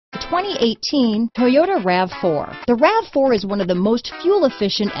2018 Toyota RAV4. The RAV4 is one of the most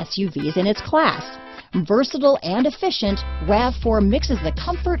fuel-efficient SUVs in its class. Versatile and efficient, RAV4 mixes the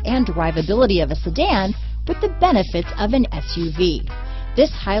comfort and drivability of a sedan with the benefits of an SUV.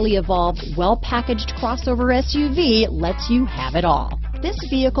 This highly evolved, well-packaged crossover SUV lets you have it all. This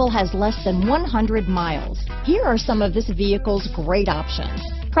vehicle has less than 100 miles. Here are some of this vehicle's great options: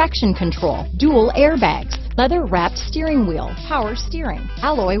 traction control, dual airbags, leather-wrapped steering wheel, power steering,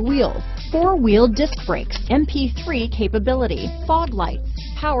 alloy wheels, four-wheel disc brakes, MP3 capability, fog lights,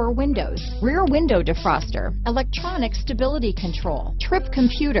 power windows, rear window defroster, electronic stability control, trip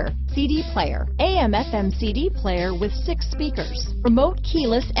computer, CD player, AM/FM CD player with 6 speakers, remote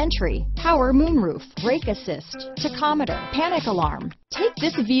keyless entry, power moonroof, brake assist, tachometer, panic alarm. Take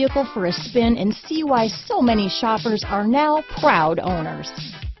this vehicle for a spin and see why so many shoppers are now proud owners.